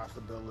great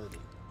possibility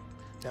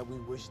that we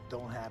wish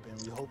don't happen,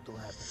 we hope don't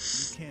happen.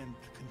 You can't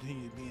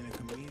continue being a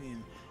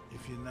comedian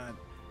if you're not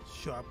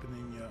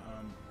sharpening your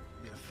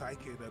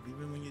psyche up.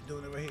 Even when you're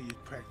doing it right here,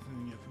 you're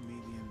practicing your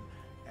comedian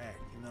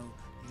act,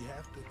 You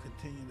have to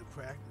continue to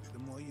practice. The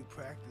more you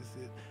practice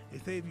it, they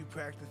say if you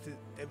practice it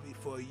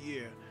for a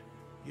year,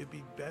 you'll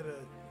be better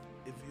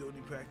if you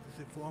only practice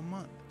it for a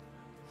month.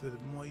 So the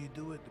more you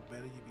do it, the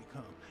better you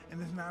become. And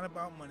it's not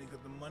about money,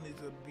 because the money's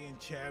going to be in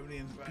charity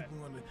and people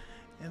want to,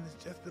 and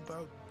it's just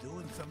about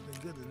doing something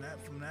good. And that,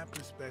 from that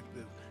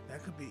perspective,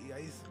 that could be,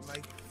 I used to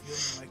like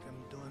feeling like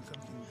I'm doing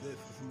something good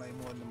for somebody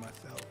more than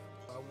myself.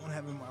 I won't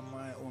have in my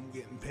mind, oh, I'm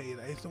getting paid.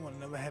 I just don't want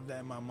to never have that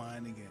in my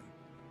mind again.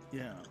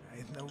 Yeah,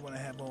 I just never want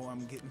to have, oh,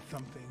 I'm getting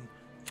something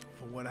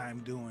for what I'm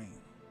doing.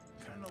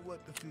 I don't know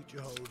what the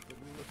future holds, but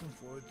we're looking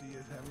forward to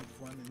just having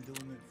fun and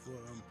doing it for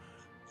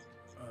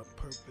a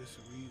purpose,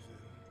 a reason.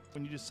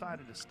 When you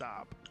decided to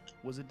stop,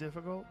 was it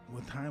difficult?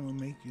 Well, time will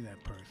make you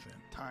that person.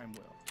 Time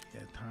will.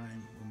 Yeah,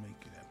 time will make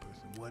you that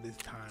person. What is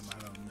time? I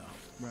don't know.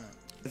 Right.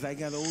 As I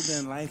got older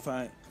in life,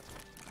 I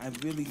had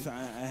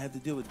to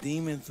deal with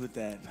demons with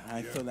that.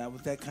 I felt I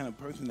was that kind of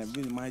person that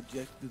really my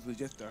objective was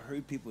just to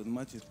hurt people as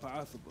much as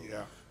possible.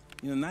 Yeah.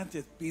 Not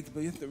just beat them,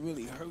 but just to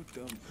really hurt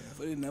them,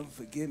 so they never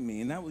forget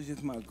me. And that was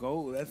just my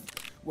goal. That's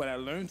what I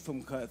learned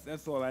from Cuts.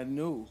 That's all I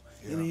knew.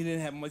 Yeah. He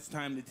didn't have much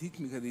time to teach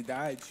me because he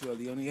died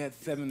shortly. He only had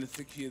 7 to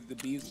 6 years to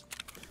be,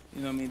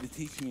 to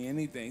teach me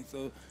anything.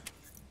 So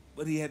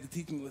what he had to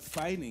teach me was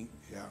fighting.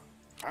 Yeah.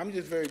 I'm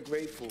just very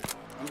grateful.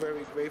 I'm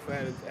very grateful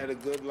I had a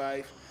good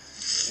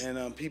life,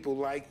 and people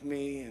liked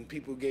me, and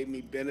people gave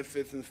me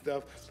benefits and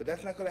stuff. But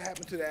that's not going to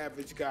happen to the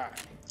average guy.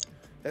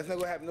 That's not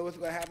going to happen. You know what's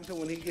going to happen to him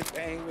when he gets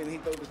angry and he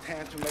throws a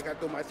tantrum like I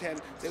throw my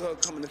tantrum? They're going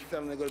to come in the cell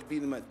and they're going to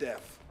beat him to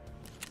death.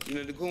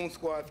 The goon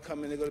squad's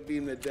coming, they're going to beat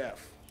him to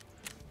death.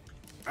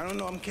 I don't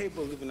know, I'm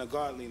capable of living a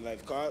godly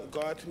life.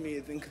 God to me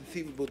is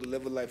inconceivable to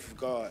live a life of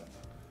God.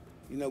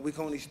 You know, we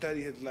can only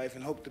study his life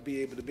and hope to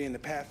be able to be in the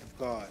path of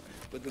God.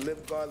 But to live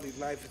a godly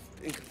life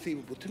is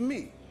inconceivable to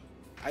me.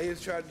 I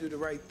just try to do the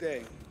right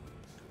thing.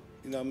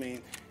 You know what I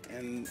mean?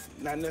 And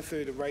not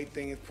necessarily the right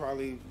thing is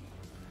probably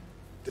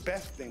the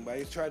best thing, but I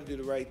just try to do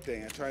the right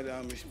thing. I try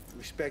to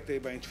respect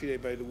everybody and treat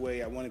everybody the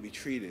way I want to be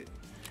treated.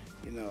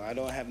 You know, I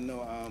don't have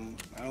no,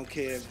 I don't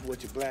care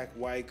what you're black,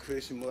 white,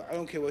 Christian, I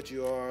don't care what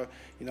you are.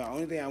 You know, the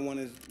only thing I want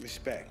is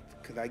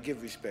respect, because I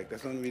give respect.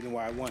 That's the only reason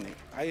why I want it.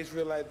 I just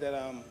realized that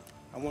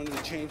I wanted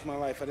to change my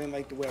life. I didn't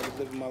like the way I was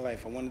living my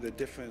life. I wanted a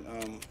different,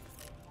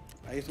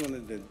 I just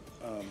wanted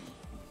a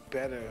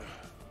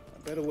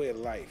better way of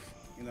life.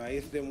 You know, I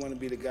just didn't want to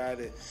be the guy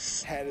that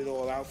had it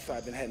all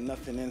outside and had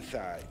nothing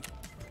inside.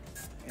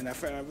 And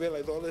I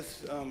realized all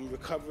this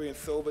recovery and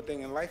sober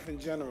thing and life in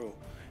general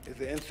is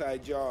an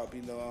inside job.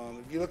 You know,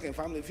 if you're looking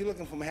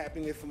for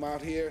happiness from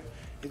out here,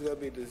 it's gonna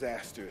be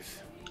disastrous.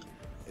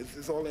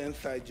 It's all an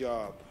inside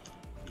job.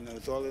 You know,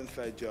 it's all an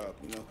inside job.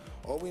 You know,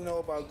 all we know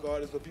about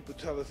God is what people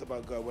tell us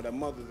about God. What our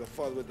mothers or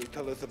fathers, what they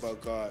tell us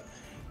about God.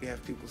 We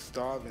have people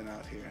starving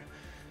out here.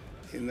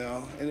 You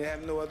know, and they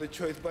have no other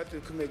choice but to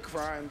commit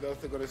crimes, else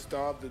they're gonna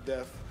starve to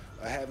death.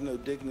 Or have no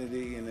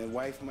dignity, and their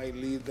wife might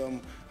leave them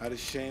out of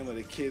shame, or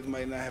the kids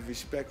might not have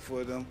respect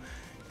for them,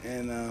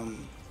 and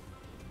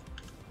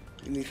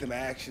we need some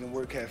action, and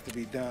work has to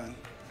be done.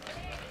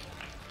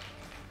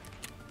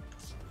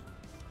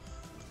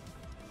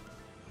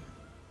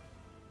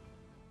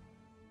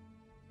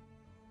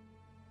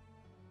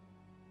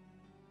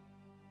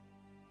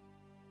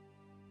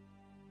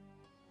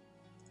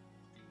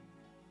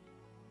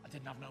 I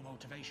didn't have no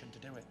motivation to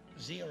do it.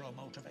 Zero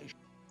motivation.